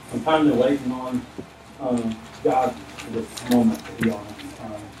I'm kind of waiting on God for this moment, to be honest.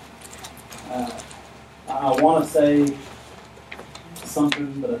 I want to say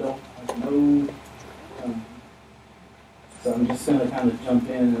something, but I don't know. So I'm just going to kind of jump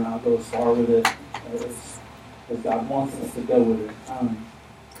in, and I'll go as far with it as God wants us to go with it.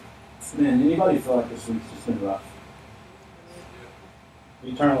 Man, anybody feel like this week's just been rough?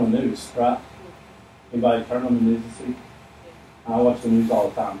 You turn on the news, right? Anybody turn on the news this week? I watch the news all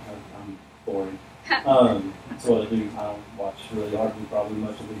the time. I'm boring. That's what I do. I don't watch really hardly probably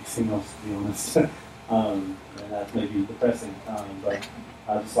much of anything else, to be honest. And that may be depressing, but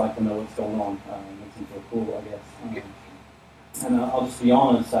I just like to know what's going on. It makes me feel cool, I guess. And I'll just be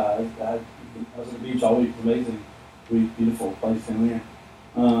honest, I was at the beach all week. It was amazing. Really beautiful place in there.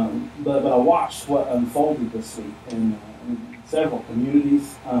 But I watched what unfolded this week in several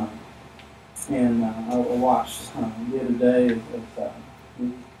communities. And I watched the other day,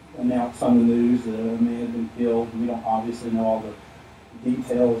 announced on the news that a man had been killed. We don't obviously know all the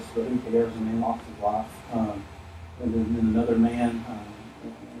details, but who cares? A man lost his life. And then another man,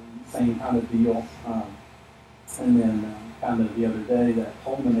 same kind of deal. And then kind of the other day that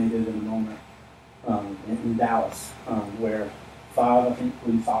culminated in a moment in Dallas where 5, I think,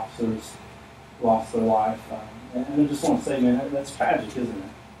 police officers lost their life. And I just want to say, man, that's tragic, isn't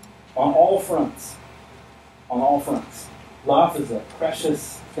it? On all fronts. On all fronts. Life is a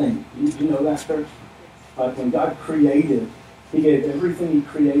precious thing. You know that, church? Like when God created, He gave everything He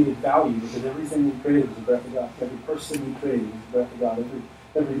created value, because everything He created was the breath of God. Every person He created was the breath of God.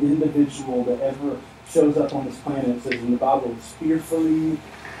 Every individual that ever shows up on this planet, it says in the Bible, is fearfully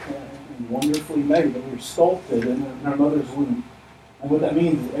and wonderfully made. That we were sculpted in our mother's womb. And what that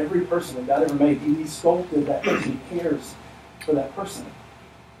means is every person that God ever made, He sculpted that person. He cares for that person.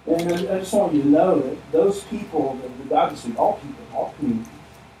 And I just want you to know that those people, that God just all people, all communities,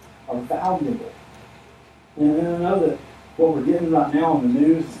 are valuable. And I know that what we're getting right now on the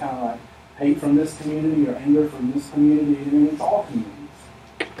news is kind of like hate from this community or anger from this community, and it's all communities.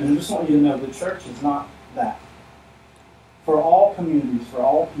 And I just want you to know the church is not that. For all communities, for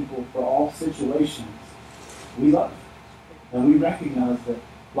all people, for all situations, we love. And we recognize that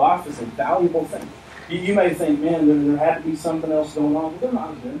life is a valuable thing. You may think, man, there had to be something else going on. Well, there might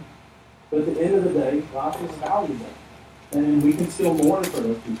have been. But at the end of the day, life is valuable. And we can still mourn for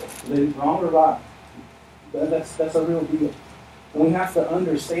those people. They're wrong or right. That's a real deal. And we have to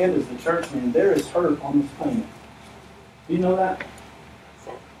understand as the church, man, there is hurt on this planet. Do you know that?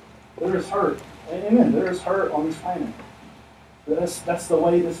 There is hurt. Amen. There is hurt on this planet. That's the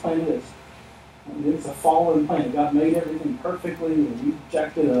way this planet is. It's a fallen planet. God made everything perfectly, and we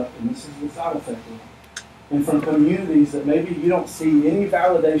jacked it up, and this is the side effect of it. And from communities that maybe you don't see any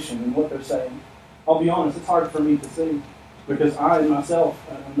validation in what they're saying, I'll be honest, it's hard for me to see, because I myself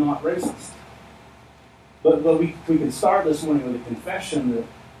am not racist. But we can start this morning with a confession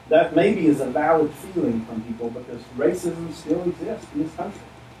that maybe is a valid feeling from people, because racism still exists in this country.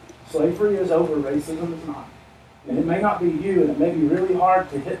 Slavery is over, racism is not. And it may not be you, and it may be really hard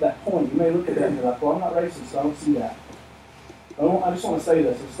to hit that point. You may look at that and be like, well, I'm not racist, so I don't see that. I just want to say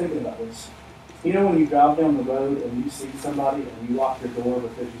this. I was thinking about this. You know when you drive down the road and you see somebody and you lock your door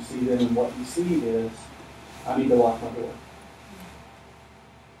because you see them, and what you see is, I need to lock my door.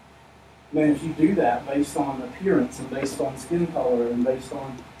 Man, if you do that based on appearance and based on skin color and based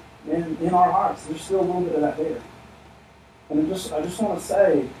on, man, in our hearts, there's still a little bit of that there. And I just want to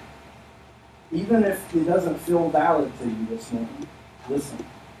say, even if it doesn't feel valid to you this morning, listen.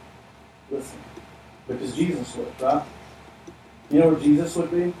 Because Jesus would, right? You know where Jesus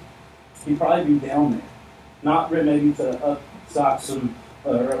would be? He'd probably be down there. Not maybe to start some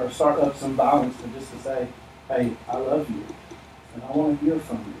or start up some violence, but just to say, hey, I love you. And I want to hear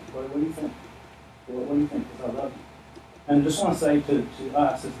from you. What do you think? What do you think? Because I love you. And I just want to say to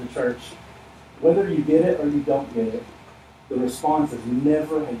us as the church, whether you get it or you don't get it, the response is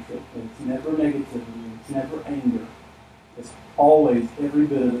never hatred. It's never negativity. It's never anger. It's always, every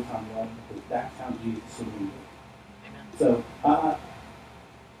bit of the time, love, because that's how Jesus would do it. So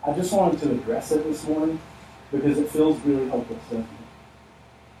I just wanted to address it this morning because it feels really hopeless, doesn't it?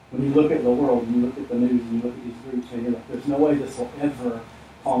 When you look at the world, and you look at the news, and you look at these groups, and you're like, there's no way this will ever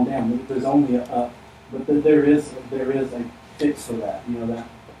calm down. There's only a up. But there is a fix for that. You know that?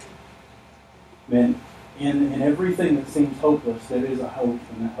 Man, in everything that seems hopeless, there is a hope,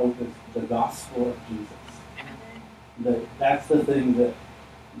 and that hope is the gospel of Jesus. That's the thing that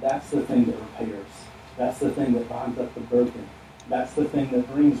repairs. That's the thing that binds up the broken. That's the thing that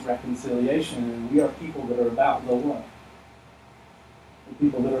brings reconciliation. And we are people that are about the what? The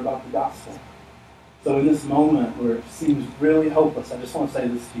people that are about the gospel. So in this moment where it seems really hopeless, I just want to say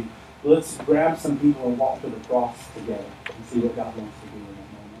this to you. Let's grab some people and walk to the cross together and see what God wants to do in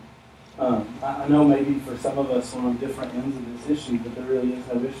that moment. I know maybe for some of us we're on different ends of this issue, but there really is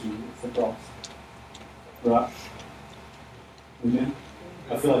no issue. It's the cross. Right? Amen?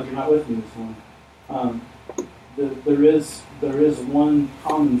 I feel like you're not with me this morning. There is one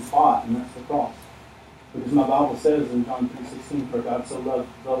common spot, and that's the cross. Because my Bible says in John 3:16, for God so loved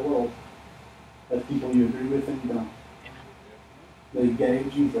the world, that people you agree with and you don't. They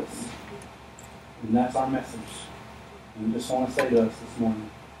gave Jesus. And that's our message. And I just want to say to us this morning,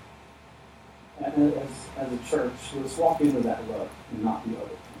 as a church, let's walk into that love and not the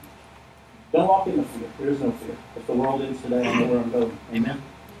other. Don't walk into fear. There is no fear. If the world ends today, I know where I'm going. Amen?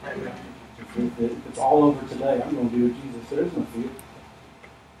 If it's all over today, I'm going to be with Jesus. There is no fear.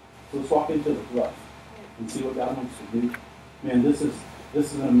 So let's walk into the love and see what God wants to do. Man, this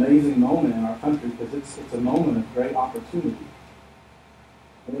is an amazing moment in our country because it's a moment of great opportunity.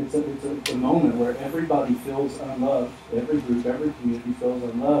 It's a moment where everybody feels unloved. Every group, every community feels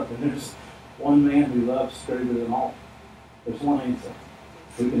unloved. And there's one man who loves greater than all. There's one answer.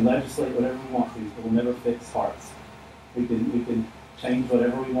 We can legislate whatever we want to, but we'll never fix hearts. We can change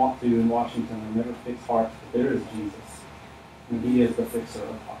whatever we want to in Washington. We'll never fix hearts. But there is Jesus. And He is the fixer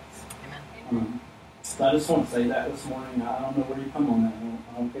of hearts. So I just want to say that this morning. I don't know where you come on that.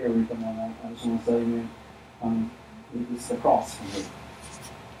 I don't care where you come on that. I just want to say, man, it's the cross for me.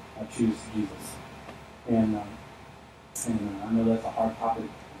 I choose Jesus. And I know that's a hard topic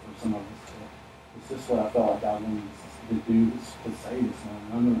for some of us. It's just what I felt like God wanted to do, to say this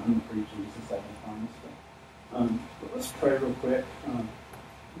morning. I'm going to preach Jesus the second time. But let's pray real quick.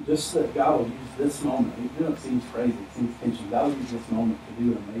 Just that God will use this moment. Even though it seems crazy, it seems tension, God will use this moment to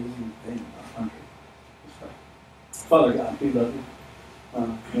do an amazing thing in our country. Let's pray. Father God, we love you.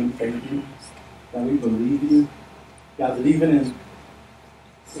 We thank you. God, we believe you. God, that even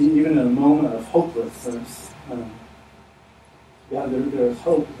in a moment of hopelessness, God, there is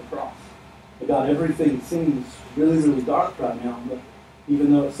hope at the cross. But God, everything seems really, really dark right now. But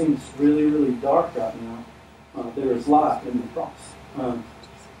even though it seems really, really dark right now, there is light in the cross.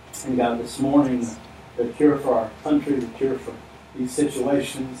 And God, this morning, the cure for our country, the cure for these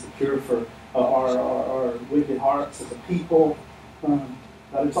situations, the cure for our wicked hearts as a people, God,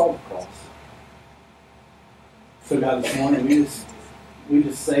 it's all the cross. So God, this morning, we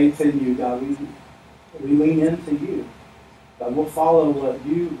just say to you, God, we lean into you. God, we'll follow what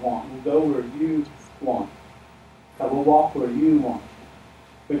you want. We'll go where you want. God, we'll walk where you want.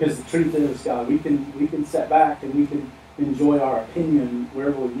 Because the truth is, God, we can sit back and we can enjoy our opinion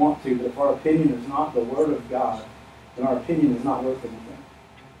wherever we want to, but if our opinion is not the Word of God, then our opinion is not worth anything.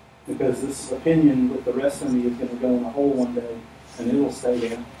 Because this opinion with the rest of me is going to go in a hole one day, and it will stay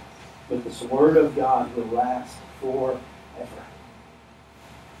there. But this Word of God will last forever.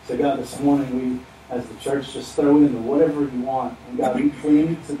 So God, this morning we, as the church, just throw in the whatever you want. And God, we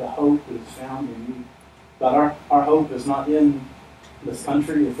cling to the hope that is found in you. God, our hope is not in this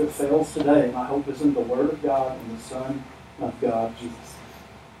country. If it fails today, my hope is in the Word of God and the Son of God, Jesus.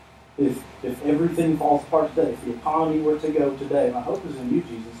 If everything falls apart today, if the economy were to go today, my hope is in you,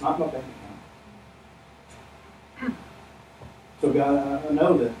 Jesus, not my bank account. So God, I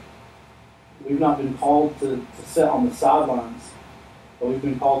know that we've not been called to sit on the sidelines, but we've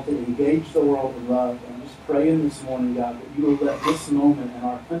been called to engage the world in love. And I'm just praying this morning, God, that you will let this moment in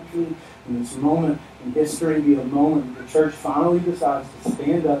our country, and this moment in history, be a moment that the church finally decides to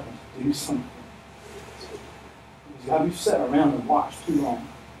stand up and to do something. Because God, we've sat around and watched too long.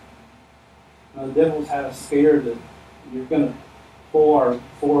 Now, the devil's had us scared that you're going to pull our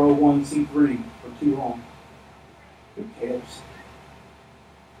 401c3 for too long. Who cares?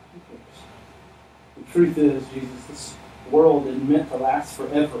 Who cares? The truth is, Jesus, this world isn't meant to last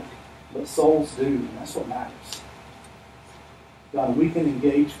forever, but souls do, and that's what matters. God, we can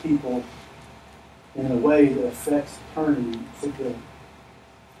engage people in a way that affects eternity for good.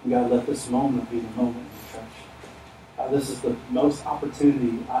 And God, let this moment be the moment in the church. God, this is the most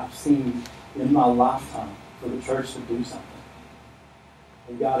opportunity I've seen in my lifetime for the church to do something.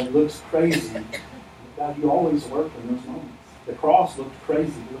 And God, it looks crazy, but God, you always work in those moments. The cross looked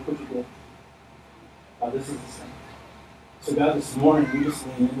crazy. Look what you did. God, this is the same. So God, this morning, we just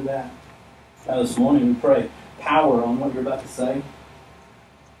lean into that. God, this morning, we pray power on what you're about to say.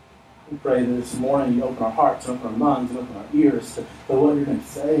 We pray that this morning you open our hearts, open our minds, and open our ears to what you're going to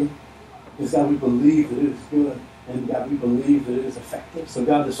say. Because God, we believe that it is good. And God, we believe that it is effective. So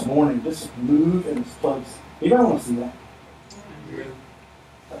God, this morning, just move in this place. Anybody want to see that?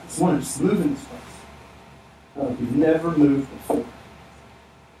 This morning, just move in this place. Like you've never moved before.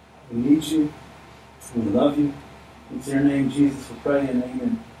 We need you. We love you. It's your name, Jesus, we pray, and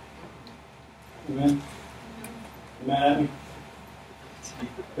amen. Amen? You mad at me?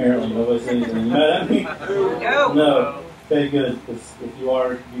 Apparently, nobody said anything. You mad at me? No. Okay, good, because if you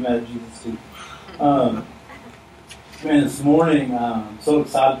are, you mad at Jesus too. Man, this morning, I'm so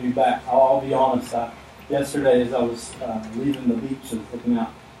excited to be back. I'll be honest. Yesterday, as I was leaving the beach and looking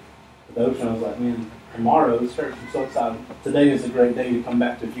out at the ocean, I was like, man, tomorrow is church. I'm so excited. Today is a great day to come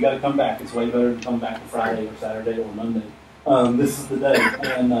back to. If you got to come back, it's way better to come back on Friday or Saturday or Monday. This is the day,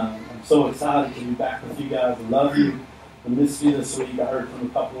 and I'm so excited to be back with you guys. I love you. I missed you this week. I heard from a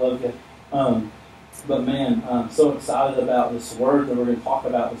couple of you. But man, I'm so excited about this word that we're going to talk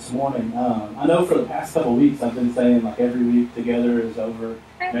about this morning. I know for the past couple of weeks I've been saying like every week together is over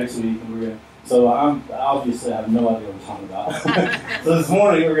next week, and we're going to. So I'm obviously I have no idea what I'm talking about. So this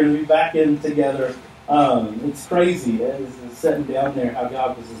morning we're going to be back in together. It's crazy. It's sitting down there how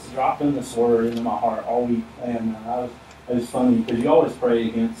God was just dropping this word into my heart all week, and it was funny because you always pray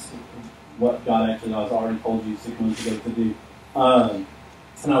against what God actually has already told you 6 months ago to do.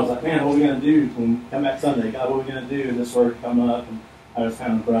 And I was like, man, what are we going to do when we come back Sunday? God, what are we going to do? This word come up, and I was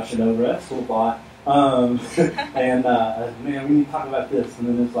kind of brushing over it. That's a cool thought. Man, we need to talk about this. And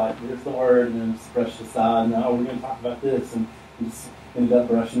then it's like, here's the word, and then it's brushed aside. And, we're going to talk about this. And just ended up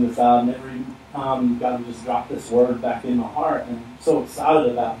brushing it aside. And every time God just dropped this word back in my heart. And I'm so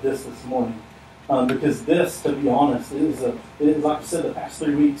excited about this morning. Because this, to be honest, is like I said the past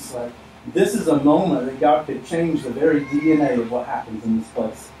 3 weeks, like, this is a moment that God could change the very DNA of what happens in this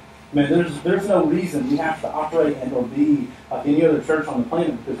place. I mean, there's no reason we have to operate and or be like any other church on the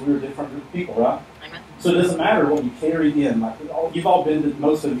planet because we're a different group of people, right? Amen. So it doesn't matter what you carried in. Like you've all been to,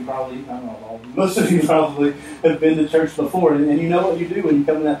 most of you probably have been to church before, and you know what you do when you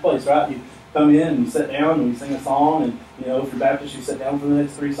come in that place, right? You come in and you sit down and you sing a song, and if you're Baptist, you sit down for the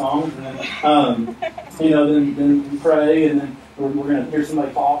next 3 songs, and then then you pray, and then we're going to hear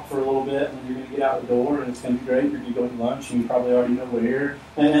somebody talk for a little bit, and then you're going to get out the door, and it's going to be great. You're going to go to lunch, and you probably already know where,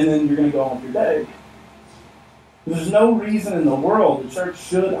 and then you're going to go on with your day. There's no reason in the world the church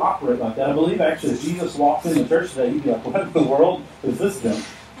should operate like that. I believe, actually, if Jesus walked in the church today, he'd be like, what in the world is this junk?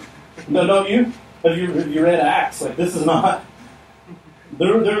 No, don't you? Have you read Acts? Like, this is not...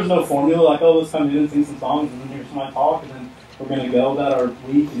 There's no formula, like, let's come in and sing some songs, and then hear somebody talk, and then we're going to go about our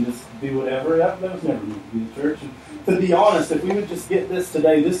week and just do whatever. That was never meant to be the church. And to be honest, if we would just get this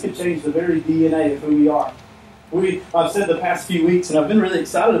today, this could change the very DNA of who we are. I've said the past few weeks, and I've been really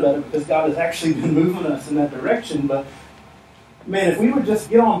excited about it because God has actually been moving us in that direction. But, man, if we would just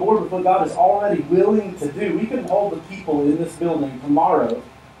get on board with what God is already willing to do, we could hold the people in this building tomorrow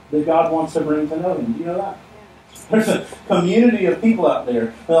that God wants to bring to know Him. Do you know that? There's a community of people out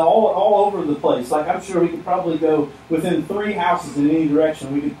there all over the place. Like, I'm sure we could probably go within 3 houses in any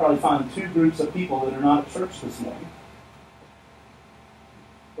direction. We could probably find 2 groups of people that are not at church this morning.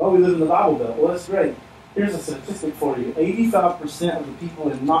 Well, we live in the Bible Belt. Well, that's great. Here's a statistic for you. 85% of the people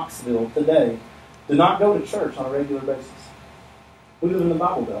in Knoxville today do not go to church on a regular basis. We live in the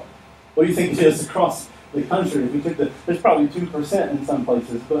Bible Belt. What do you think it is across the country? If we took there's probably 2% in some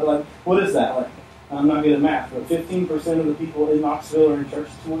places. But, like, what is that? Like, I'm not good at math, but 15% of the people in Knoxville are in church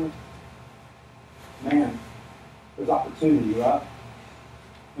this morning. Man, there's opportunity, right?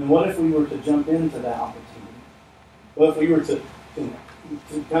 And what if we were to jump into that opportunity? What if we were to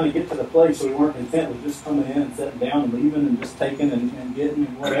kind of get to the place where we weren't content with just coming in and sitting down and leaving and just taking and getting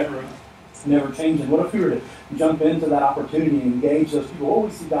and whatever, never changing? What if we were to jump into that opportunity and engage those people? What do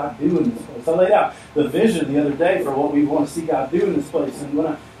we see God do in this place? I laid out the vision the other day for what we want to see God do in this place, and when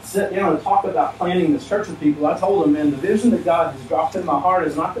I sit down and talk about planning this church with people, I told them, man, the vision that God has dropped in my heart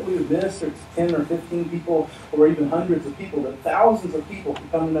is not that we would minister to 10 or 15 people or even hundreds of people, but thousands of people can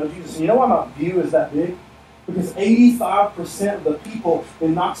come to know Jesus. And you know why my view is that big? Because 85% of the people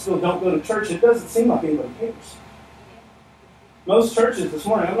in Knoxville don't go to church. It doesn't seem like anybody cares. Most churches this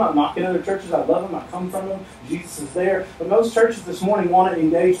morning, I'm not knocking other churches. I love them. I come from them. Jesus is there. But most churches this morning want to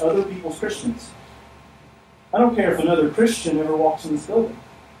engage other people's Christians. I don't care if another Christian ever walks in this building.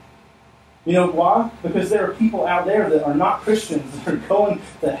 You know why? Because there are people out there that are not Christians that are going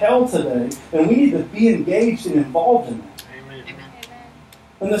to hell today, and we need to be engaged and involved in that. Amen.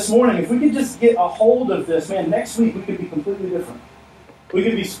 And this morning, if we could just get a hold of this, man, next week we could be completely different. We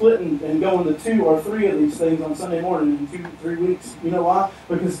could be splitting and going to 2 or 3 of these things on Sunday morning in 2 to 3 weeks. You know why?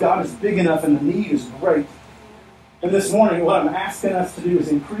 Because God is big enough and the need is great. And this morning, what I'm asking us to do is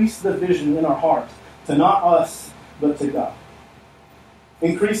increase the vision in our heart to not us, but to God.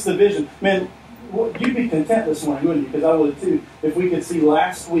 Increase the vision. Man, you'd be content this morning, wouldn't you? Because I would too, if we could see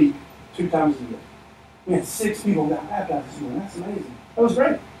last week 2 times a year. Man, 6 people got baptized this morning. That's amazing. That was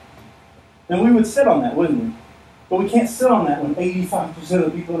great. And we would sit on that, wouldn't we? But we can't sit on that when 85% of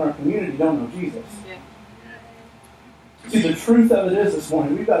the people in our community don't know Jesus. Yeah. See, the truth of it is this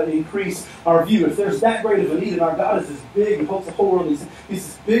morning, we've got to increase our view. If there's that great of a need and our God is as big and holds the whole world, he's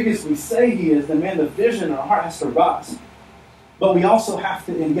as big as we say he is, then man, the vision in our heart has to rise. But we also have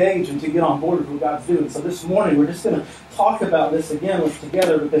to engage and to get on board with what God's doing. So this morning, we're just going to talk about this again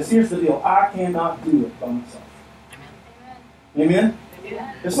together, because here's the deal. I cannot do it by myself. Amen?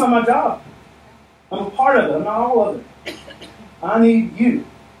 Amen? It's not my job. I'm a part of it. I'm not all of it. I need you.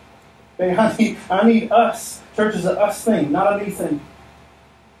 Okay? I need us. Church is an us thing, not a me thing.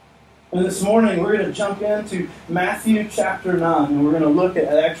 And this morning, we're going to jump into Matthew chapter 9, and we're going to look at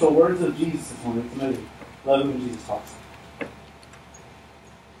the actual words of Jesus this morning. It's amazing. Love it when Jesus talks.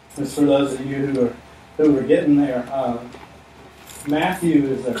 Just for those of you who are getting there, Matthew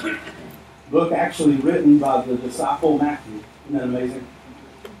is a book actually written by the disciple Matthew. Isn't that amazing?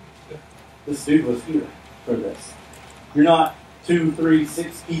 This dude was here for this. You're not 2, 3,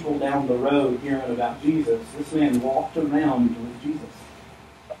 6 people down the road hearing about Jesus. This man walked around with Jesus.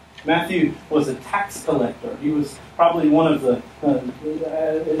 Matthew was a tax collector. He was probably one of the,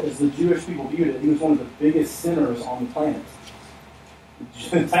 as the Jewish people viewed it, he was one of the biggest sinners on the planet.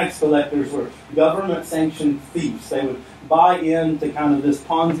 Tax collectors were government-sanctioned thieves. They would buy into kind of this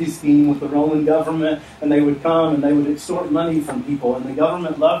Ponzi scheme with the Roman government, and they would come and they would extort money from people, and the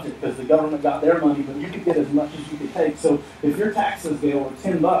government loved it because the government got their money, but you could get as much as you could take. So if your taxes, Gail, were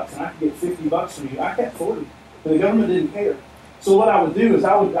 $10 and I could get $50 from you, I kept 40, and the government didn't care. So what I would do is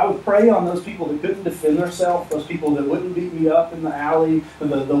I would prey on those people that couldn't defend themselves, those people that wouldn't beat me up in the alley,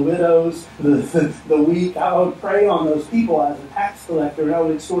 the widows, the weak. I would prey on those people as a tax collector, and I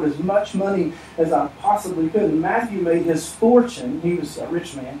would extort as much money as I possibly could. And Matthew made his fortune. He was a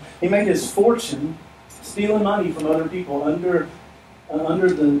rich man. He made his fortune stealing money from other people under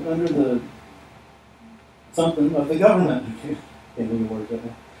the something of the government. Can't think of words right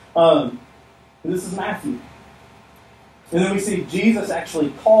now. This is Matthew. And then we see Jesus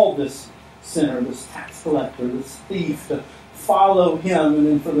actually called this sinner, this tax collector, this thief, to follow him. And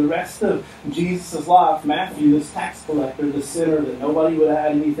then for the rest of Jesus' life, Matthew, this tax collector, this sinner that nobody would have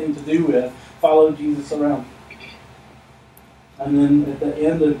had anything to do with, followed Jesus around. And then at the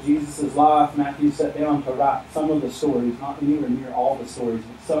end of Jesus' life, Matthew sat down to write some of the stories, not anywhere near all the stories,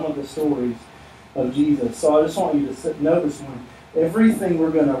 but some of the stories of Jesus. So I just want you to know this one. Everything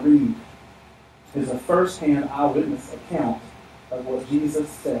we're going to read is a first-hand eyewitness account of what Jesus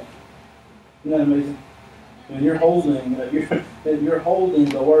said. Isn't that amazing? And you're holding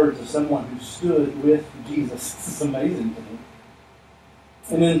the words of someone who stood with Jesus. It's amazing to me.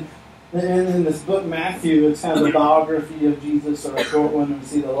 And then in this book, Matthew, it's kind of a biography of Jesus, or a short one, and we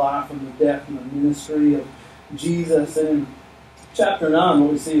see the life and the death and the ministry of Jesus. And in chapter 9,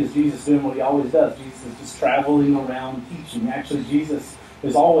 what we see is Jesus doing what he always does. Jesus is just traveling around teaching. Actually, Jesus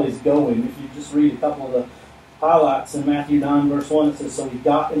is always going. If you just read a couple of the highlights in Matthew 9, verse 1, it says, so he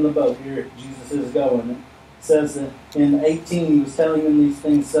got in the boat. Here, Jesus is going. It says that in 18, he was telling them these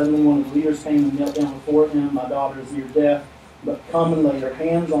things. Suddenly, one of the leaders came and knelt down before him. My daughter is near death, but come and lay your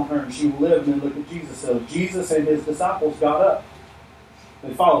hands on her, and she will live. And then look at Jesus. So Jesus and his disciples got up.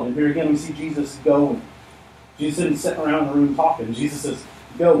 They followed him. Here again, we see Jesus going. Jesus isn't sitting around the room talking. Jesus is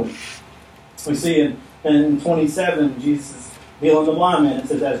going. We see in 27, Jesus is healing the blind man. It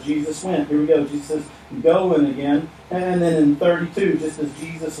says, as Jesus went. Here we go. Jesus is going again. And then in 32, just as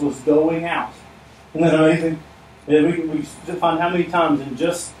Jesus was going out. Isn't that amazing? Yeah, we find how many times in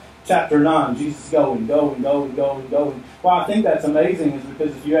just chapter 9, Jesus going. Well, I think that's amazing is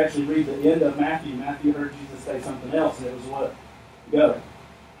because if you actually read the end of Matthew heard Jesus say something else, and it was what? Go.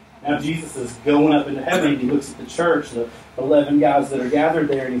 Now Jesus is going up into heaven, and he looks at the church, the 11 guys that are gathered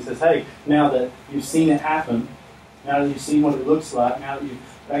there, and he says, hey, now that you've seen it happen, now that you've seen what it looks like, now that you've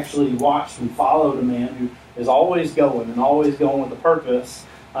actually watched and followed a man who is always going with a purpose,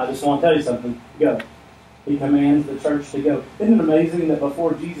 I just want to tell you something. Go. He commands the church to go. Isn't it amazing that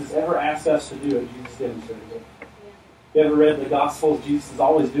before Jesus ever asked us to do it, Jesus demonstrated it? You ever read the Gospels? Jesus is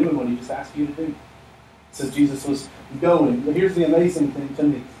always doing what he just asked you to do. It says Jesus was going. But here's the amazing thing to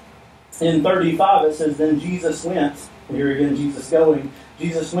me. In 35, it says, then Jesus went, and here again, Jesus going.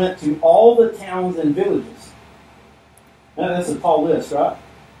 Jesus went to all the towns and villages. Now, that's a tall list, right?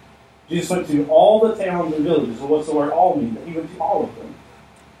 Jesus went to all the towns and villages. Well, what's the word all mean? That he went to all of them.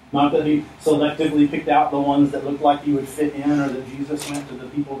 Not that he selectively picked out the ones that looked like he would fit in, or that Jesus went to the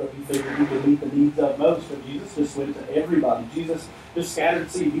people that he figured he could meet the needs of most, but Jesus just went to everybody. Jesus just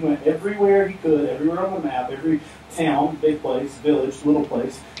scattered seed. He went everywhere he could, everywhere on the map, every town, big place, village, little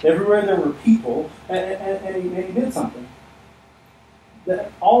place, everywhere there were people, and he did something.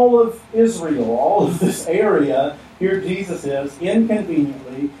 that all of Israel, all of this area, here Jesus is,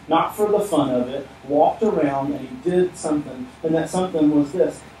 inconveniently, not for the fun of it, walked around and he did something. And that something was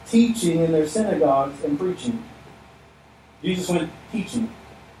this: teaching in their synagogues and preaching. Jesus went teaching.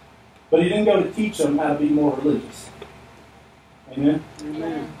 But he didn't go to teach them how to be more religious. Amen?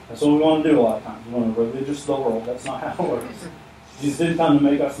 Amen. That's what we want to do a lot of times. We want to religious the world. That's not how it works. Jesus didn't come to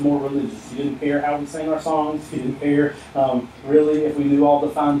make us more religious. He didn't care how we sang our songs. He didn't care really if we knew all the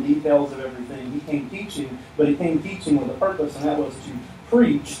fine details of everything. He came teaching, but he came teaching with a purpose, and that was to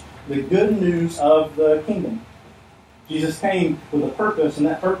preach the good news of the kingdom. Jesus came with a purpose, and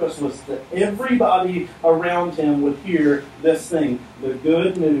that purpose was that everybody around him would hear this thing, the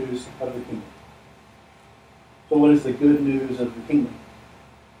good news of the kingdom. So what is the good news of the kingdom?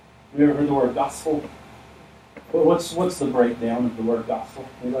 Have you ever heard the word gospel? What's the breakdown of the word gospel?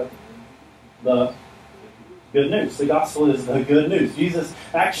 Anybody? The good news. The gospel is the good news. Jesus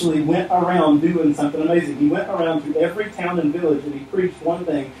actually went around doing something amazing. He went around to every town and village and he preached one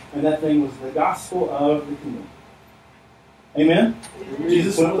thing, and that thing was the gospel of the kingdom. Amen?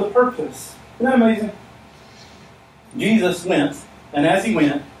 Jesus went with a purpose. Isn't that amazing? Jesus went, and as he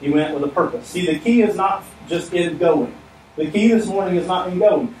went with a purpose. See, the key is not just in going. The key this morning is not in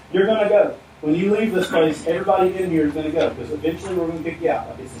going. You're going to go. When you leave this place, everybody in here is going to go, because eventually we're going to kick you out.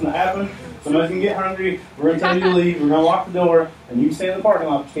 Like, it's going to happen. Somebody's going to get hungry. We're going to tell you to leave. We're going to lock the door, and you can stay in the parking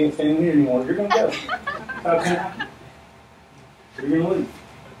lot, but you can't stand in here anymore. You're going to go. That's how it's going to happen. You're going to leave.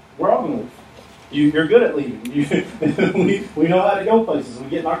 We're all going to leave. You're good at leaving. We know how to go places. We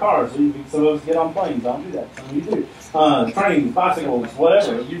get in our cars. Some of us get on planes. I don't do that. Some of you do. Trains, bicycles,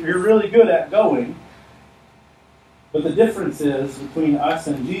 whatever. You're really good at going. But the difference is between us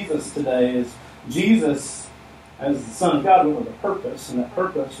and Jesus today is Jesus, as the Son of God, went with a purpose, and that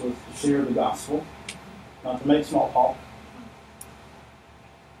purpose was to share the gospel, not to make small talk.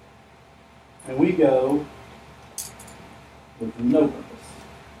 And we go with no purpose.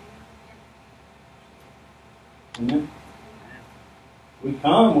 Amen? We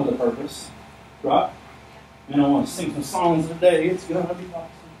come with a purpose, right? And I want to sing some songs today. It's going to be awesome.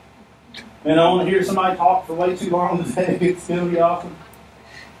 And I want to hear somebody talk for way too long today. It's going to be awesome.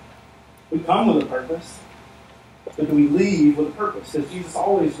 We come with a purpose, but do we leave with a purpose? Because Jesus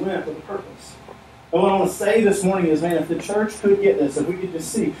always went with a purpose. And what I want to say this morning is, man, if the church could get this, if we could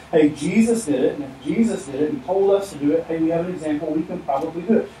just see, hey, Jesus did it, and if Jesus did it and told us to do it, hey, we have an example, we can probably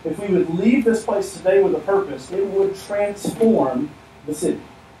do it. If we would leave this place today with a purpose, it would transform the city.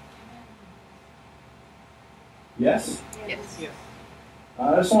 Yes? Yes. Yes.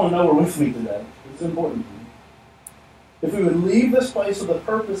 I just want to know we're with me today. It's important to me. If we would leave this place with a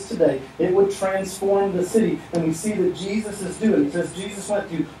purpose today, it would transform the city. And we see that Jesus is doing it. It says Jesus went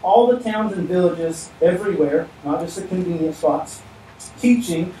to all the towns and villages everywhere, not just the convenient spots,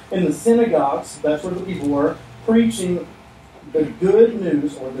 teaching in the synagogues, that's where the people were, preaching the good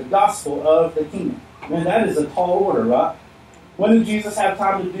news or the gospel of the kingdom. Man, that is a tall order, right? When did Jesus have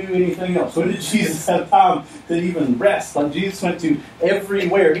time to do anything else? When did Jesus have time to even rest? Like, Jesus went to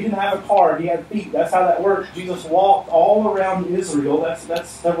everywhere. He didn't have a car. He had feet. That's how that worked. Jesus walked all around Israel. That's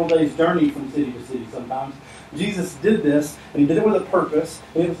several days' journey from city to city sometimes. Jesus did this, and he did it with a purpose.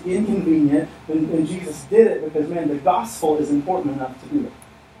 And it was inconvenient, and Jesus did it because, man, the gospel is important enough to do it.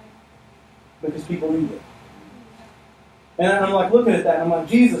 Because people need it. And I'm like looking at that, and I'm like,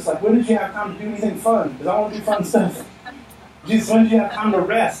 Jesus, like, when did you have time to do anything fun? Because I want to do fun stuff. Jesus, when did you have time to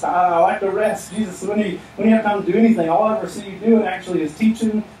rest? I like to rest. Jesus, when do you have time to do anything? All I ever see you doing actually is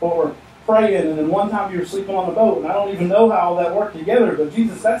teaching or praying, and then one time you were sleeping on the boat, and I don't even know how all that worked together, but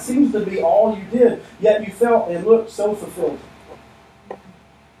Jesus, that seems to be all you did, yet you felt and looked so fulfilled.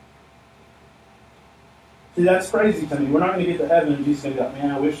 See, that's crazy to me. We're not going to get to heaven and Jesus is going to go,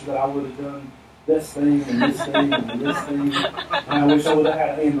 man, I wish that I would have done this thing and this thing and this thing, and I wish I would have had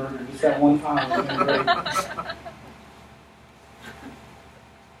a hamburger just that one time. It would have been great.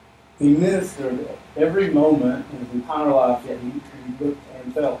 He ministered every moment in his entire life, yet he looked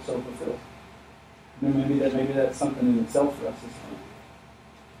and felt so fulfilled. And maybe that's something in itself for us this morning.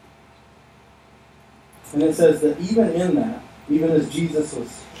 And it says that even in that, even as Jesus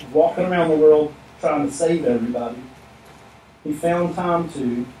was walking around the world trying to save everybody, he found time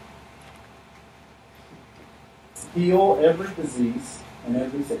to heal every disease and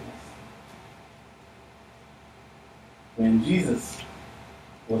every sickness. And Jesus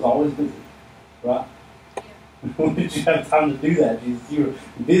was always busy, right? When did you have time to do that, Jesus? You were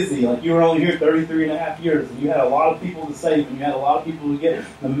busy. Like, you were only here 33 and a half years, and you had a lot of people to save, and you had a lot of people to get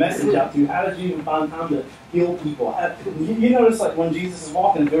the message out to. How did you even find time to heal people? You notice, like, when Jesus is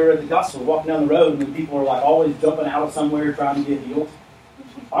walking, if we were at the gospel, walking down the road, and then people are, like, always jumping out of somewhere trying to get healed.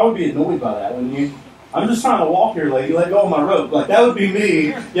 I would be annoyed by that, wouldn't you? I'm just trying to walk here, lady. Let go of my rope. Like, that would be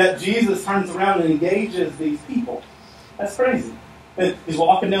me. Yet Jesus turns around and engages these people. That's crazy. He's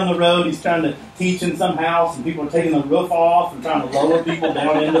walking down the road. He's trying to teach in some house, and people are taking the roof off and trying to lower people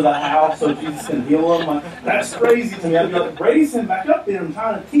down into the house so Jesus can heal them. Like, that's crazy to me. I'd be like, raise him back up there. I'm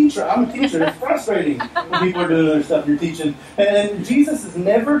trying to teach her. I'm a teacher. It's frustrating when people are doing other stuff you're teaching. And Jesus is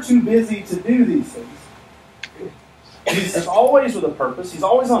never too busy to do these things. Jesus is always with a purpose. He's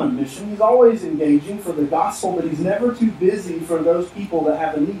always on a mission. He's always engaging for the gospel, but he's never too busy for those people that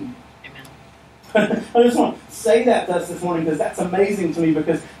have a need. Amen. I just want to say that to us this morning because that's amazing to me,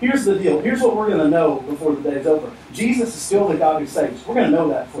 because here's the deal. Here's what we're going to know before the day's over. Jesus is still the God who saves. We're going to know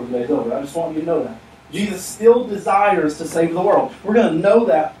that before the day's over. I just want you to know that. Jesus still desires to save the world. We're going to know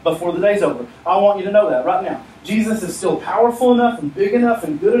that before the day's over. I want you to know that right now. Jesus is still powerful enough and big enough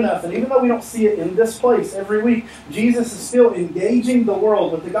and good enough. And even though we don't see it in this place every week, Jesus is still engaging the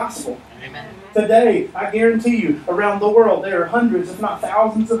world with the gospel. Amen. Today, I guarantee you, around the world, there are hundreds, if not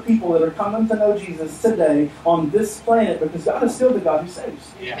thousands of people that are coming to know Jesus today on this planet, because God is still the God who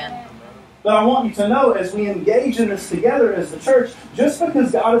saves. Amen. But I want you to know, as we engage in this together as the church, just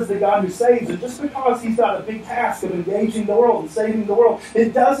because God is the God who saves, and just because he's got a big task of engaging the world and saving the world,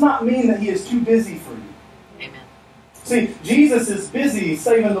 it does not mean that he is too busy for you. Amen. See, Jesus is busy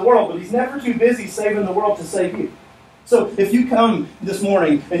saving the world, but he's never too busy saving the world to save you. So if you come this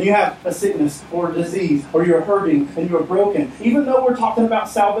morning and you have a sickness or a disease, or you're hurting and you're broken, even though we're talking about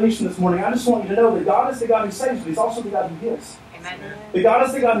salvation this morning, I just want you to know that God is the God who saves, but he's also the God who heals. The God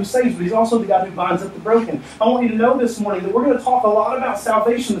is the God who saves, but he's also the God who binds up the broken. I want you to know this morning that we're going to talk a lot about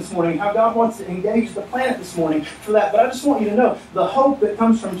salvation this morning, how God wants to engage the planet this morning for that. But I just want you to know the hope that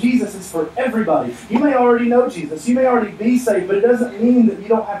comes from Jesus is for everybody. You may already know Jesus. You may already be saved, but it doesn't mean that you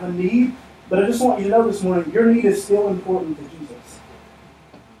don't have a need. But I just want you to know this morning, your need is still important to Jesus.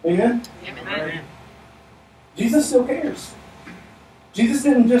 Amen? Amen. Jesus still cares. Jesus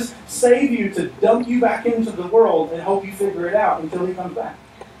didn't just save you to dump you back into the world and hope you figure it out until he comes back.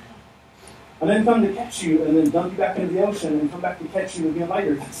 And then come to catch you and then dump you back into the ocean and come back to catch you again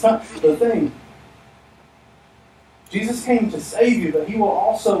later. That's not the thing. Jesus came to save you, but he will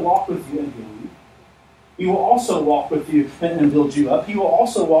also walk with you and heal you. He will also walk with you and build you up. He will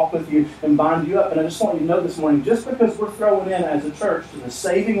also walk with you and bind you up. And I just want you to know this morning, just because we're throwing in as a church to the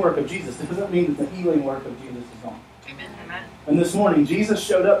saving work of Jesus, it doesn't mean that the healing work of Jesus is gone. Amen. And this morning, Jesus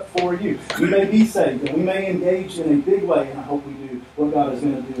showed up for you. You may be saved, and we may engage in a big way, and I hope we do what God is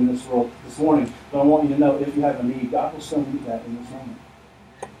going to do in this world this morning. But I want you to know, if you have a need, God will still meet that in this moment.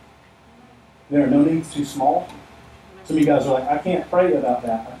 There are no needs too small. Some of you guys are like, I can't pray about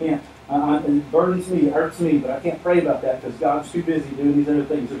that. I can't. It burdens me, it hurts me, but I can't pray about that because God's too busy doing these other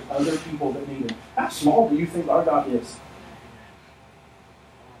things. There's other people that need Him. How small do you think our God is?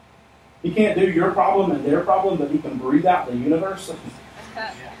 He can't do your problem and their problem, but He can breathe out the universe.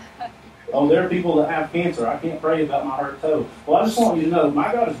 Oh, there are people that have cancer. I can't pray about my hurt toe. Well, I just want you to know,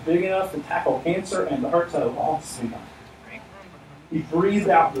 my God is big enough to tackle cancer and the hurt toe all at the same time. He breathed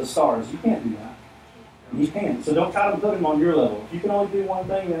out the stars. You can't do that. You can. So don't try to put him on your level. If you can only do one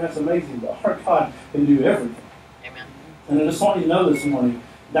thing, then that's amazing. But our God can do everything. Amen. And I just want you to know this morning,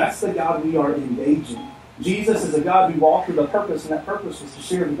 that's the God we are engaging. Jesus is a God who walked with a purpose, and that purpose was to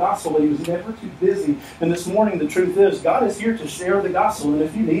share the gospel, but he was never too busy. And this morning, the truth is, God is here to share the gospel. And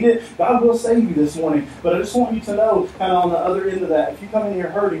if you need it, God will save you this morning. But I just want you to know, kind of on the other end of that, if you come in here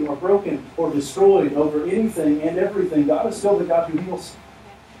hurting or broken or destroyed over anything and everything, God is still the God who heals.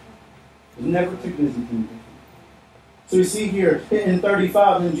 He's never too busy to do anything. So we see here in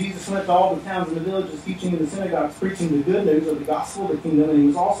 35, then Jesus went to all the towns and the villages, teaching in the synagogues, preaching the good news of the gospel of the kingdom, and he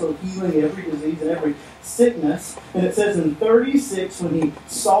was also healing every disease and every sickness. And it says in 36, when he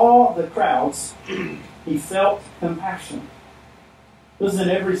saw the crowds, he felt compassion. This is in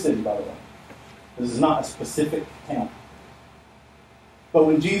every city, by the way. This is not a specific town. But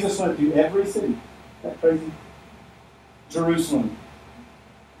when Jesus went to every city, isn't that crazy? Jerusalem,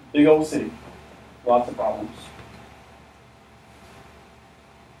 big old city, lots of problems.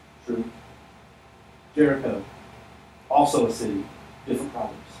 True. Jericho, also a city, different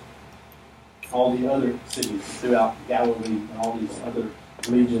problems. All the other cities throughout Galilee and all these other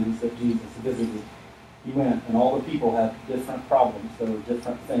regions that Jesus visited, he went, and all the people had different problems. There were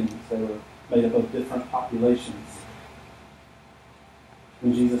different things. They were made up of different populations.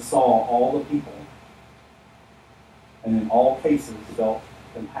 When Jesus saw all the people, and in all cases felt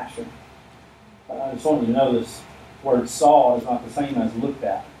compassion. I just want you to know this word saw is not the same as looked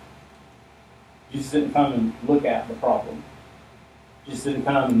at. Jesus didn't come and look at the problem. Jesus didn't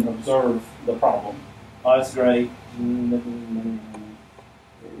come and observe the problem. Oh, that's great.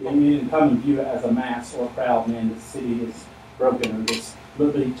 He didn't come and view it as a mass or a crowd, man, this city is broken or this.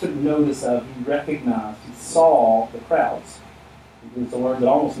 But he took notice of, he recognized, he saw the crowds. It's a word that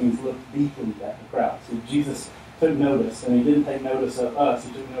almost means look deeply at the crowds. So Jesus took notice, and he didn't take notice of us,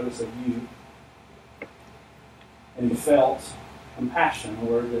 he took notice of you. And he felt compassion, a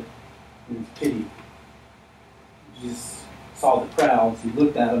word that means pity. Jesus saw the crowds, he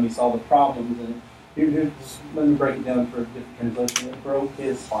looked at them, he saw the problems, and let me break it down for a different translation. It broke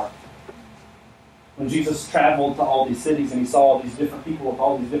his heart. When Jesus traveled to all these cities and he saw all these different people with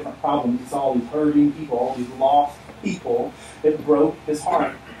all these different problems, he saw all these hurting people, all these lost people, it broke his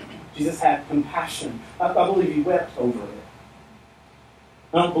heart. Jesus had compassion. I believe he wept over it.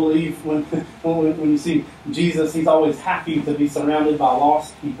 I don't believe when you see Jesus, he's always happy to be surrounded by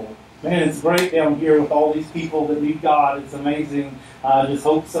lost people. Man, it's great down here with all these people that need God. It's amazing. I just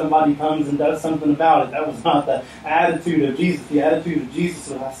hope somebody comes and does something about it. That was not the attitude of Jesus. The attitude of Jesus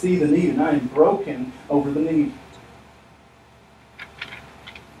was, I see the need and I am broken over the need.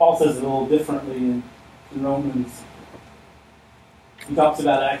 Paul says it a little differently in Romans. He talks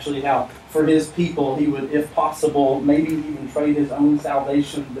about actually how for his people he would, if possible, maybe even trade his own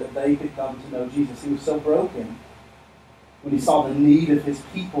salvation that they could come to know Jesus. He was so broken when he saw the need of his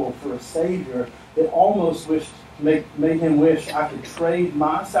people for a Savior, it almost made him wish I could trade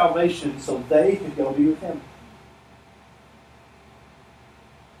my salvation so they could go be with him.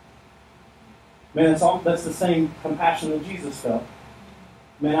 Man, that's the same compassion that Jesus felt.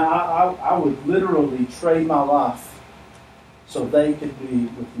 Man, I would literally trade my life so they could be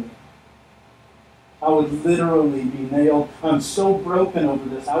with me. I would literally be nailed. I'm so broken over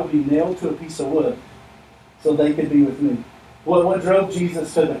this. I would be nailed to a piece of wood so they could be with me. What drove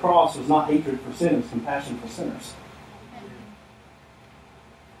Jesus to the cross was not hatred for sin, it was compassion for sinners.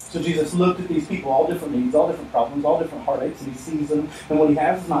 So Jesus looked at these people, all different needs, all different problems, all different heartaches, and he sees them. And what he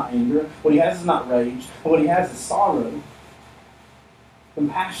has is not anger. What he has is not rage. And what he has is sorrow.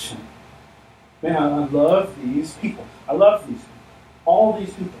 Compassion. Man, I love these people. I love these people. All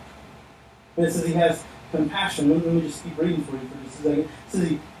these people. And it says he has compassion. Let me just keep reading for you for just a second. It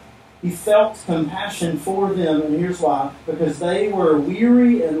says he felt compassion for them, and here's why. Because they were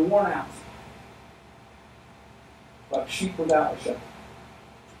weary and worn out. Like sheep without a shepherd.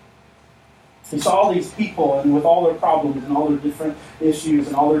 He saw all these people, and with all their problems, and all their different issues,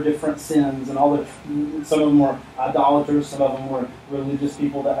 and all their different sins, and some of them were idolaters, some of them were religious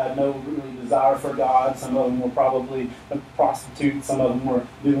people that had no really desire for God, some of them were probably prostitutes, some of them were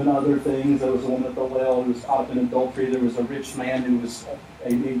doing other things. There was a woman at the well who was caught up in adultery. There was a rich man who was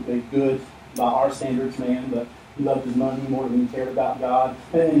a good, by our standards, man, but he loved his money more than he cared about God.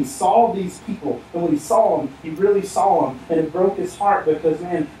 And he saw these people. And when he saw them, he really saw them. And it broke his heart because,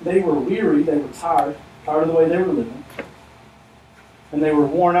 man, they were weary. They were tired of the way they were living. And they were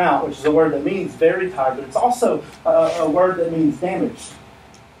worn out, which is a word that means very tired. But it's also a word that means damaged.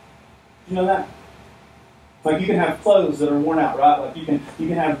 You know that? Like you can have clothes that are worn out, right? Like you can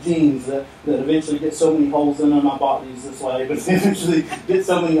have jeans that eventually get so many holes in them. I bought these this way, but eventually get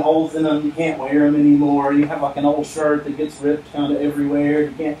so many holes in them you can't wear them anymore. You have like an old shirt that gets ripped kind of everywhere.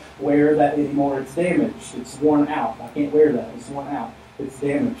 You can't wear that anymore. It's damaged. It's worn out. I can't wear that. It's worn out. It's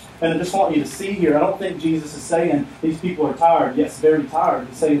damaged. And I just want you to see here, I don't think Jesus is saying these people are tired. Yes, very tired.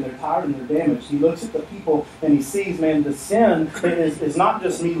 He's saying they're tired and they're damaged. He looks at the people and he sees, man, the sin is not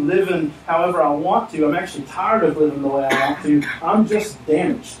just me living however I want to. I'm actually tired of living the way I want to. I'm just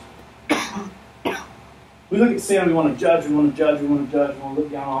damaged. We look at sin, we want to judge, we want to judge, we want to judge, we want to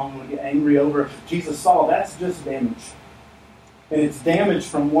look down on, we want to get angry over. Jesus saw that's just damage. And it's damage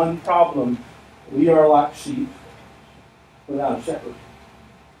from one problem. We are like sheep without a shepherd.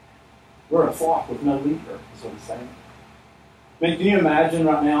 We're a flock with no leader, is what he's saying. I mean, can you imagine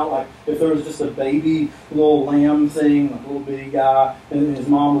right now, like, if there was just a baby little lamb thing, like a little bitty guy, and his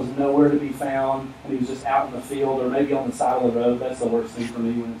mom was nowhere to be found, and he was just out in the field, or maybe on the side of the road. That's the worst thing for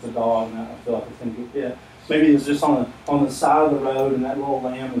me when it's a dog, and I feel like it's going to get bit. Maybe it was just on the side of the road, and that little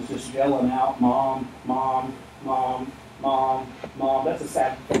lamb was just yelling out, "Mom, Mom, Mom, Mom, Mom." That's a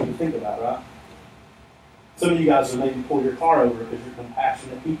sad thing to think about, right? Some of you guys would maybe pull your car over because you're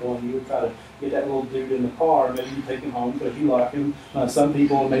compassionate people and you would try to get that little dude in the car. Maybe you take him home because you like him. Some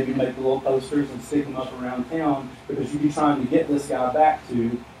people would maybe make the little posters and stick them up around town because you'd be trying to get this guy back to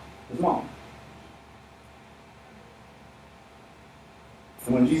his mom.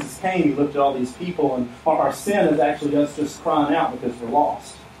 And when Jesus came, he looked at all these people, and our sin is actually us just crying out because we're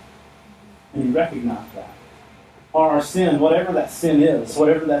lost. And he recognized that. Our sin, whatever that sin is,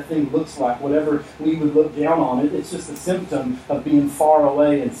 whatever that thing looks like, whatever we would look down on, it's just a symptom of being far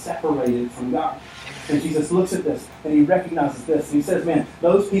away and separated from God. And Jesus looks at this, and he recognizes this, and he says, man,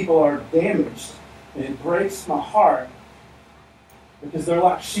 those people are damaged, and it breaks my heart, because they're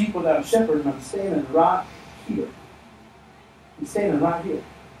like sheep without a shepherd, and I'm standing right here. I'm standing right here.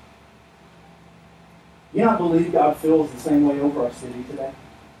 You not believe God feels the same way over our city today?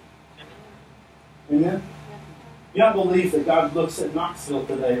 Amen? You not believe that God looks at Knoxville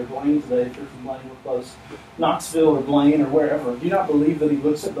today, or Blaine today, if you're from Blaine, we're close, Knoxville or Blaine or wherever. Do you not believe that he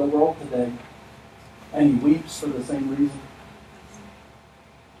looks at the world today and he weeps for the same reason?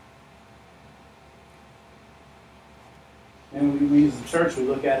 And we as a church, we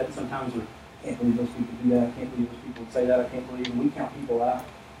look at it and sometimes we can't believe those people do that, I can't believe those people say that, I can't believe, and we count people out.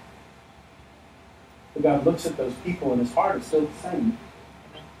 But God looks at those people and his heart is still the same.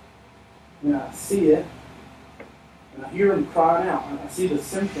 And I see it, and I hear him crying out, and I see the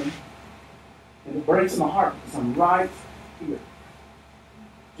symptom, and it breaks my heart because I'm right here.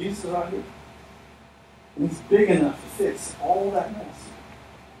 Jesus is right here. And he's big enough to fix all that mess.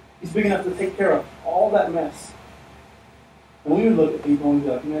 He's big enough to take care of all that mess. And we would look at people and be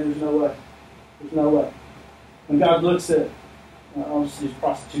like, man, there's no way. There's no way. When God looks at, I'll just use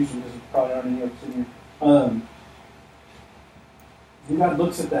prostitution because there probably aren't any of us in here. When God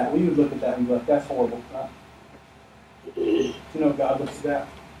looks at that, we would look at that and be like, that's horrible. Right? You know, God looks at that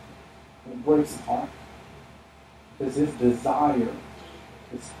and it breaks his heart. Because his desire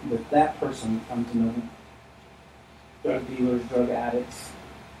is that that person would come to know him. Drug dealers, drug addicts,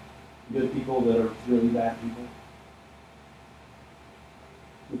 good people that are really bad people.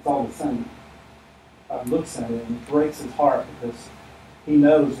 It's all the same. God looks at it and it breaks his heart because he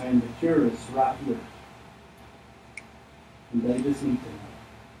knows, man, the cure is right here. And they just need to know.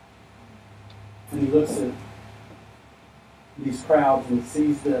 And he looks at these crowds and he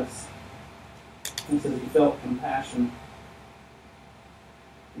sees this. And says he felt compassion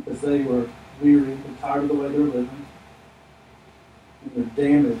because they were weary and tired of the way they're living. And they're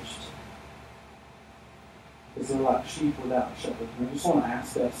damaged because they're like sheep without a shepherd. And I just want to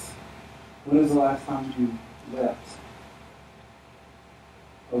ask us, when was the last time you wept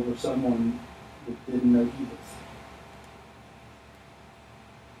over someone that didn't know Jesus?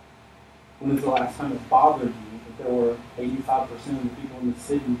 When was the last time it bothered you that there were 85% of the people in the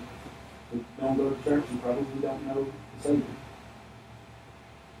city that don't go to church and probably don't know the Savior?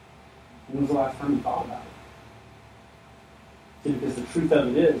 When was the last time you thought about it? See, because the truth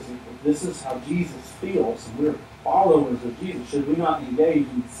of it is, if this is how Jesus feels, and we're followers of Jesus, should we not engage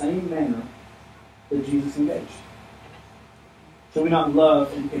in the same manner that Jesus engaged? Should we not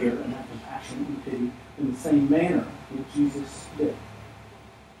love and care and have compassion and pity in the same manner that Jesus did?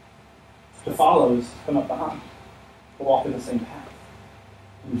 To follow is to come up behind, to walk in the same path.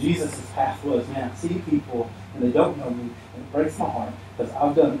 And Jesus' path was, man, I see people and they don't know me, and it breaks my heart because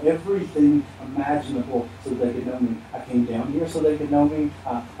I've done everything imaginable so that they could know me. I came down here so they could know me.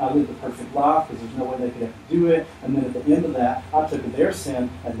 I lived a perfect life because there's no way they could ever do it. And then at the end of that, I took their sin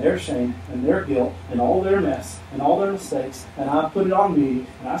and their shame and their guilt and all their mess and all their mistakes, and I put it on me,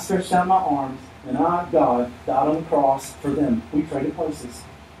 and I stretched out my arms, and I, God, died on the cross for them. We traded places.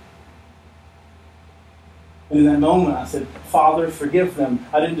 And in that moment, I said, Father, forgive them.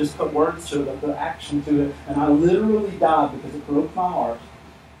 I didn't just put words to it, but put action to it. And I literally died because it broke my heart.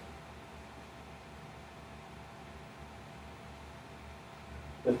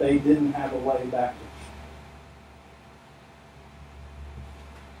 That they didn't have a way backwards.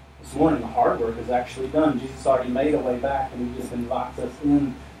 This morning, the hard work is actually done. Jesus already made a way back, and he just invites us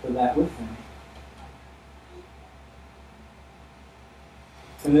in for that with him.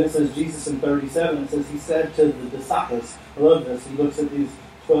 And then it says Jesus in 37, it says he said to the disciples, I love this, he looks at these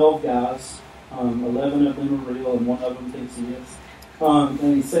 12 guys, 11 of them are real and one of them thinks he is.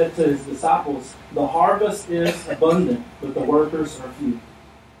 And he said to his disciples, the harvest is abundant, but the workers are few.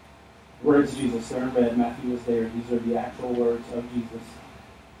 Words of Jesus, they're in red, Matthew was there. These are the actual words of Jesus.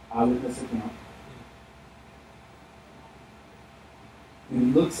 Eyewitness account. And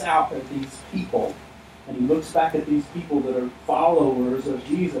he looks out at these people, and he looks back at these people that are followers of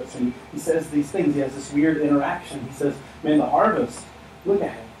Jesus, and he says these things. He has this weird interaction. He says, man, the harvest, look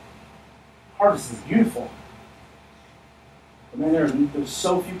at it. Harvest is beautiful. But man, there's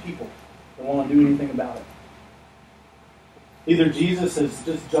so few people that want to do anything about it. Either Jesus has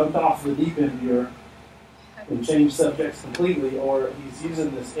just jumped off the deep end here and changed subjects completely, or he's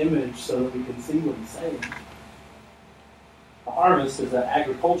using this image so that we can see what he's saying. The harvest is an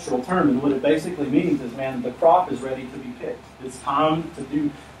agricultural term, and what it basically means is, man, the crop is ready to be picked. It's time to do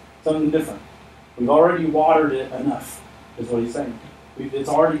something different. We've already watered it enough, is what he's saying. It's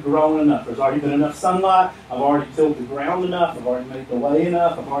already grown enough. There's already been enough sunlight. I've already tilled the ground enough. I've already made the way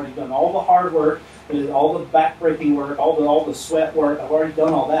enough. I've already done all the hard work, all the back-breaking work, all the sweat work. I've already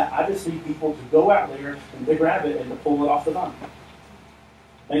done all that. I just need people to go out there and to grab it and to pull it off the vine.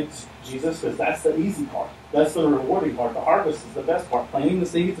 Thanks, Jesus, because that's the easy part. That's the rewarding part. The harvest is the best part. Planting the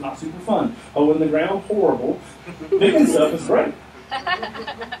seeds, not super fun. Hoeing the ground, horrible. Picking stuff is great.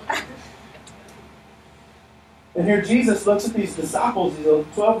 And here Jesus looks at these disciples, these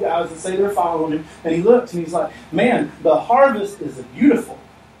 12 guys that say they're following him, and he looks and he's like, man, the harvest is beautiful.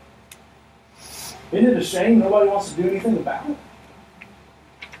 Isn't it a shame nobody wants to do anything about it?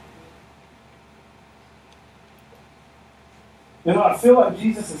 And what I feel like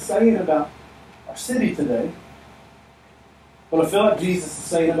Jesus is saying about our city today, what I feel like Jesus is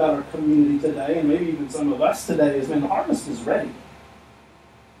saying about our community today, and maybe even some of us today, is, man, the harvest is ready.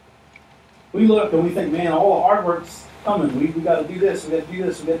 We look and we think, man, all the hard work's coming. We got to do this, we got to do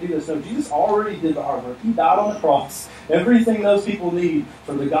this, we got to do this. No, Jesus already did the hard work. He died on the cross. Everything those people need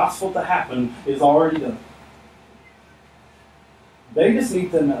for the gospel to happen is already done. They just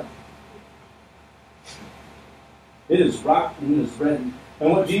need to know. It is ripe and it is ready.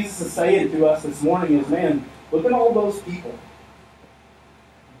 And what Jesus is saying to us this morning is, man, look at all those people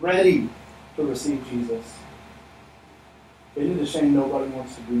ready to receive Jesus. Isn't it a shame nobody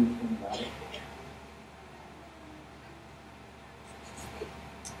wants to do anything about it?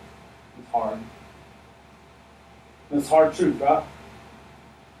 It's hard. And it's hard truth, right?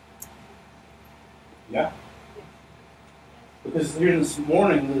 Yeah. Because here this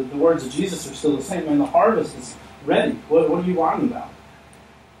morning, the words of Jesus are still the same. Man, the harvest is ready. What are you whining about?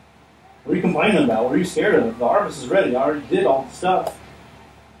 What are you complaining about? What are you scared of? The harvest is ready. I already did all the stuff.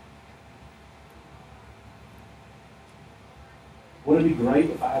 Wouldn't it be great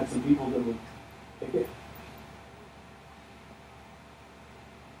if I had some people that would pick it?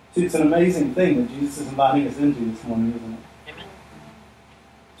 See, it's an amazing thing that Jesus is inviting us into this morning, isn't it? Amen.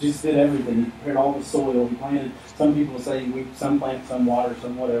 Jesus did everything. He prepared all the soil. He planted. Some people say some plant, some water,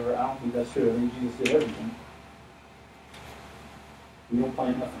 some whatever. I don't think that's true. I think Jesus did everything. We don't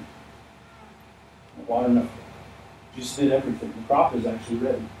plant nothing. Don't water nothing. Jesus did everything. The crop is actually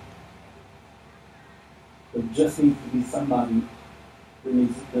ready. There just needs to be somebody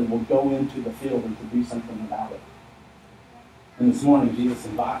that will go into the field and to do something about it. And this morning, Jesus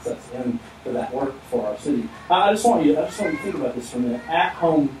invites us into that work for our city. I just want you to think about this for a minute. At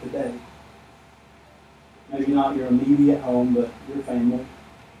home today, maybe not your immediate home, but your family.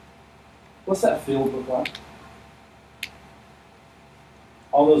 What's that field look like?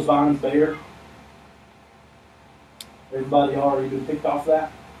 All those vines bare? Everybody already been picked off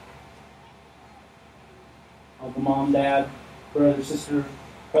that? Uncle, mom, dad, brother, sister,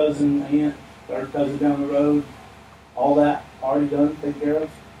 cousin, aunt, third cousin down the road, all that already done, taken care of?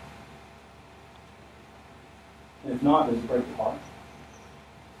 And if not, does it break your heart?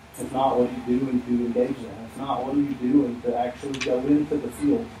 If not, what are you doing to engage that? If not, what are you doing to actually go into the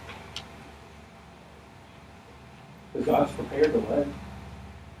field? Because God's prepared the way.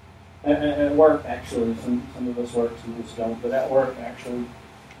 At work, actually, some of us work, some of us don't, but at work, actually,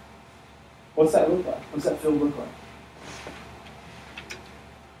 what's that look like? What's that field look like?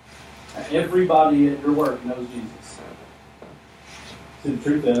 Everybody at your work knows Jesus. See, the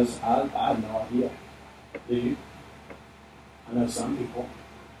truth is, I have no idea. Do you? I know some people.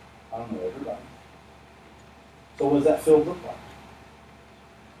 I don't know everybody. So what does that field look like?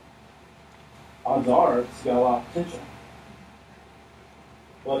 Odds are it's got a lot of potential.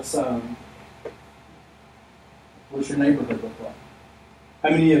 What's your neighborhood look like? How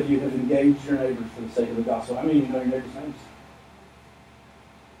many of you have engaged your neighbors for the sake of the gospel? How many of you know your neighbors' names?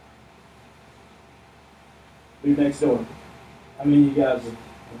 Who's next door? How many of you guys have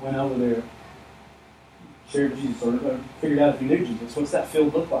went over there, shared Jesus, or figured out if you knew Jesus? What's that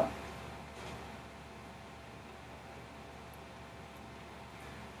field look like?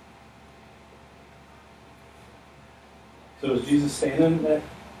 So is Jesus standing at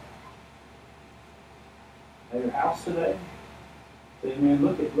your house today? Saying, man,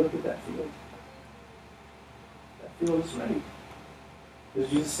 look at that field. That field is ready. Is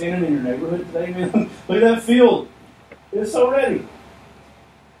Jesus standing in your neighborhood today, man? Look at that field. It's so ready.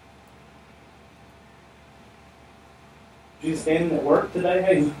 Jesus standing at work today.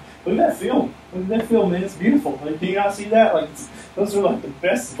 Hey, look at that field. Look at that field, man. It's beautiful. Like, can you not see that? Like, those are like the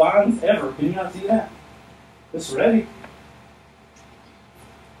best vines ever. Can you not see that? It's ready.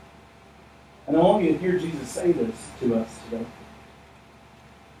 And I want you to hear Jesus say this to us today.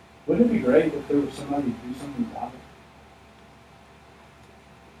 Wouldn't it be great if there was somebody to do something about it?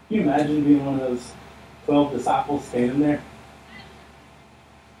 Can you imagine being one of those 12 disciples standing there?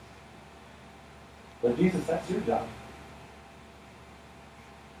 But Jesus, that's your job.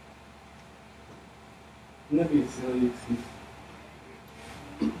 Wouldn't that be a silly excuse?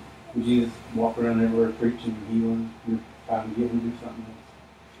 Would you just walk around everywhere preaching and healing? You're trying to get him to do something else.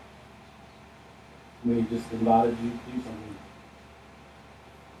 I mean, he just invited you to do something.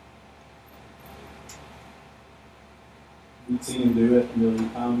 You've seen him do it a million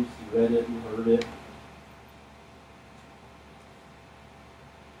times. You read it, you heard it.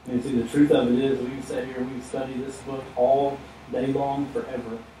 And see, the truth of it is, we can sit here and we can study this book all day long,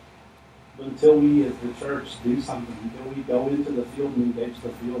 forever. But until we, as the church, do something, until we go into the field and engage the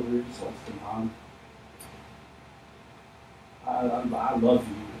field, we're just wasting time. I love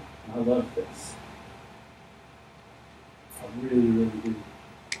you. I love this. I really, really do.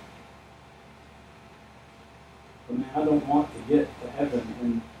 But man, I don't want to get to heaven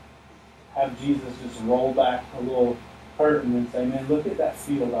and have Jesus just roll back a little curtain and say, man, look at that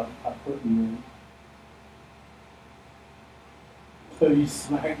field I put you in. So you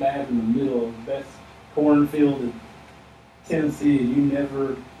smack dab in the middle of the best cornfield in Tennessee and you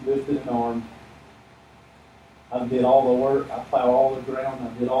never lifted an arm. I did all the work. I plowed all the ground. I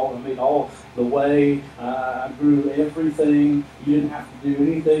made all the way. I grew everything. You didn't have to do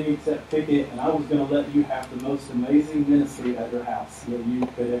anything except pick it, and I was going to let you have the most amazing ministry at your house that you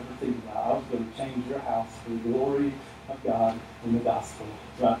could ever think about. I was going to change your house for the glory of God and the gospel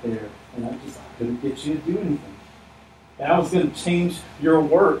right there. And I couldn't get you to do anything. And I was going to change your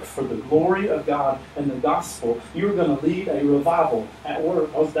work for the glory of God and the gospel. You were going to lead a revival at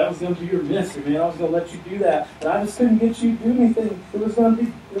work. That was going to be your ministry, man. I was going to let you do that. And I just couldn't get you to do anything. It was going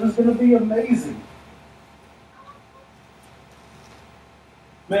to be amazing.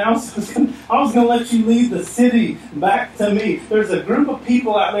 Man, I was going to let you lead the city back to me. There's a group of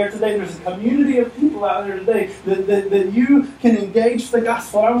people out there today. There's a community of people out there today that you can engage the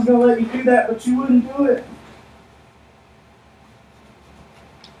gospel. I was going to let you do that, but you wouldn't do it.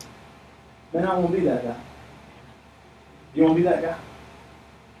 Man, I want to be that guy. You want to be that guy?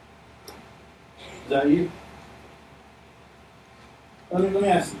 Is that you? Let me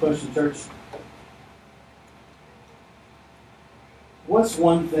ask you a question, church. What's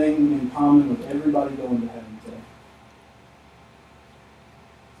one thing in common with everybody going to heaven today?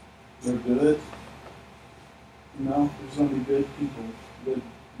 They're good. There's going to be good people, good,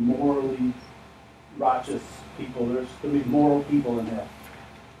 morally righteous people. There's going to be moral people in hell.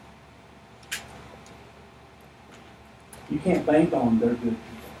 You can't bank on they're good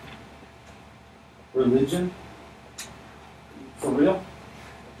people. Religion? For real?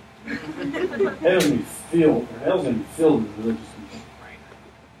 Hell's going to be filled with religious people.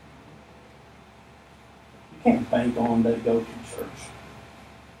 You can't bank on they go to church.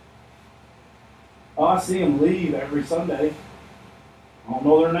 Oh, I see them leave every Sunday. I don't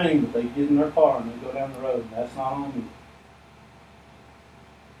know their name, but they get in their car and they go down the road. That's not on me.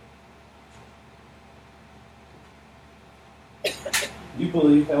 Do you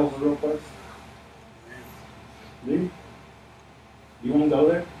believe hell's a real place? Do you? Do you want to go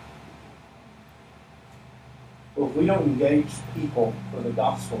there? Well, if we don't engage people for the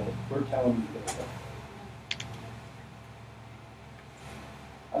gospel, we're telling them to go there.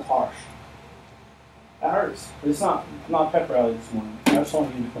 That's harsh. That hurts. It's not pep rally this morning. I just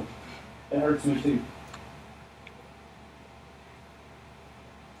want you to know. It hurts me too.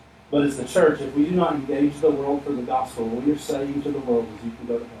 But as the church, if we do not engage the world for the gospel, what you're saying to the world is you can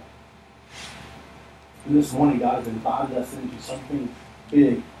go to hell. And this morning, God has invited us into something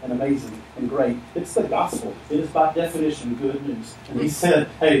big and amazing and great. It's the gospel. It is by definition good news. And he said,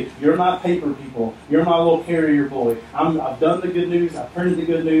 hey, you're my paper people. You're my little carrier boy. I've done the good news. I've printed the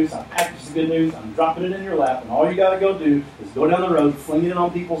good news. I've packaged the good news. I'm dropping it in your lap. And all you got to go do is go down the road, fling it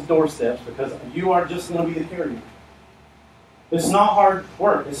on people's doorsteps because you are just going to be the carrier. It's not hard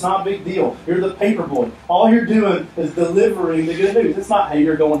work. It's not a big deal. You're the paper boy. All you're doing is delivering the good news. It's not, hey,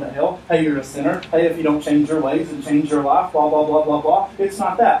 you're going to hell. Hey, you're a sinner. Hey, if you don't change your ways and change your life, blah, blah, blah, blah, blah. It's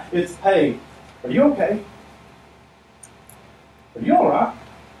not that. It's, hey, are you okay? Are you all right?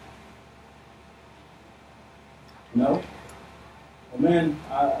 No? Well, man,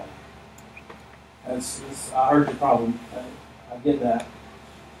 I heard your problem. I get that.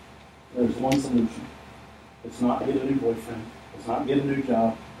 There's one solution. It's not get a new boyfriend. It's not get a new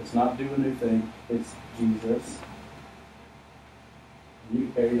job. It's not do a new thing. It's Jesus. You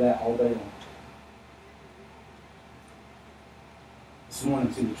can carry that all day long. This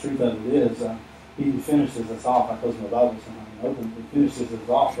morning, see, the truth of it is, he finishes us off. I close my Bible sometimes and open. He finishes us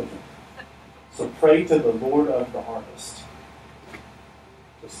off with it. So pray to the Lord of the harvest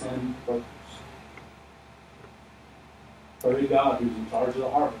to send workers. Pray to God who's in charge of the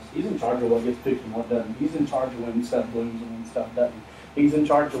harvest. He's in charge of what gets picked and what doesn't. He's in charge of when stuff blooms and when stuff doesn't. He's in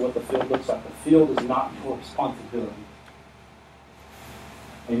charge of what the field looks like. The field is not your responsibility.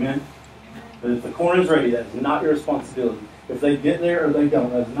 Amen? But if the corn is ready, that is not your responsibility. If they get there or they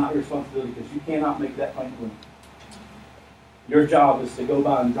don't, that is not your responsibility because you cannot make that plant bloom. Your job is to go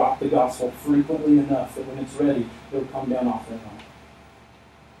by and drop the gospel frequently enough that when it's ready, it'll come down off that vine.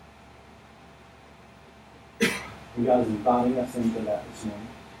 And God is inviting us into that this morning.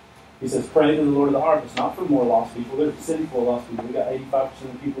 He says, pray to the Lord of the harvest, not for more lost people. There's a city full of lost people. We've got 85%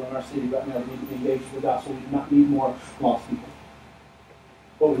 of the people in our city right now that need to be engaged with the gospel. We do not need more lost people.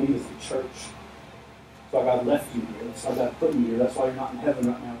 What we need is the church. That's why God left you here. That's why God put you here. That's why you're not in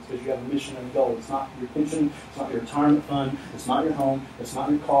heaven right now. It's because you have a mission and a goal. It's not your pension. It's not your retirement fund. It's not your home. It's not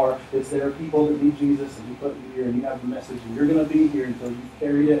your car. It's there are people that need Jesus, and He put you here, and you have the message, and you're going to be here until you've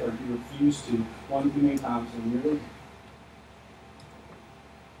carried it or you refuse to one too many times, and you're leaving.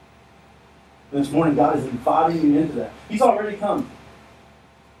 And this morning, God is inviting you into that. He's already come.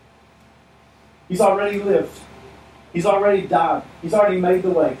 He's already lived. He's already died. He's already made the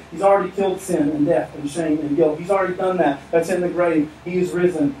way. He's already killed sin and death and shame and guilt. He's already done that. That's in the grave. He is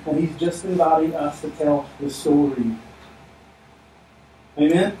risen. And He's just inviting us to tell the story.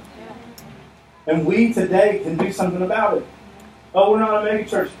 Amen? Yeah. And we today can do something about it. Oh, we're not a mega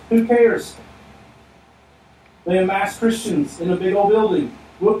church. Who cares? They amass Christians in a big old building.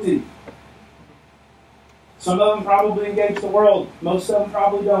 Whoop-dee. Some of them probably engage the world. Most of them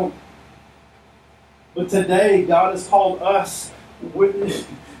probably don't. But today, God has called us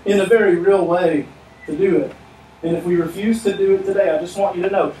in a very real way to do it. And if we refuse to do it today, I just want you to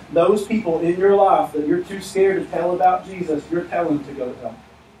know, those people in your life that you're too scared to tell about Jesus, you're telling to go to them.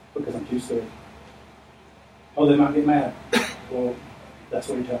 Because I'm too scared. Oh, they might get mad. Well, that's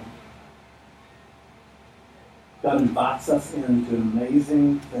what you're telling them. God invites us into an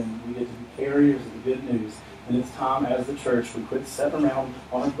amazing thing. We get to be carriers of the good news. And it's time as the church we quit sitting around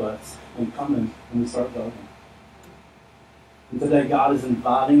on our butts and come in and we start going. And today God is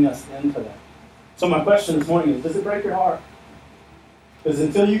inviting us into that. So my question this morning is, does it break your heart? Because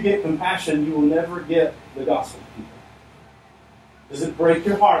until you get compassion, you will never get the gospel to people. Does it break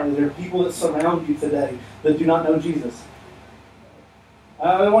your heart that there are people that surround you today that do not know Jesus?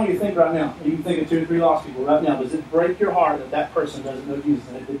 I want you to think right now. You can think of 2 or 3 lost people right now. Does it break your heart that that person doesn't know Jesus?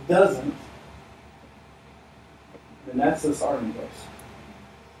 And if it doesn't, then that's the starting place.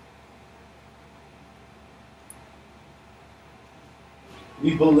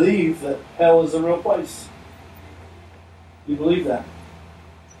 You believe that hell is a real place. You believe that.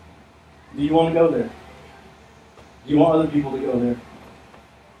 Do you want to go there? Do you want other people to go there?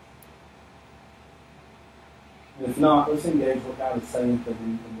 And if not, let's engage what God is saying to you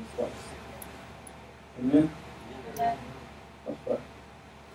in this place. Amen? Let's pray.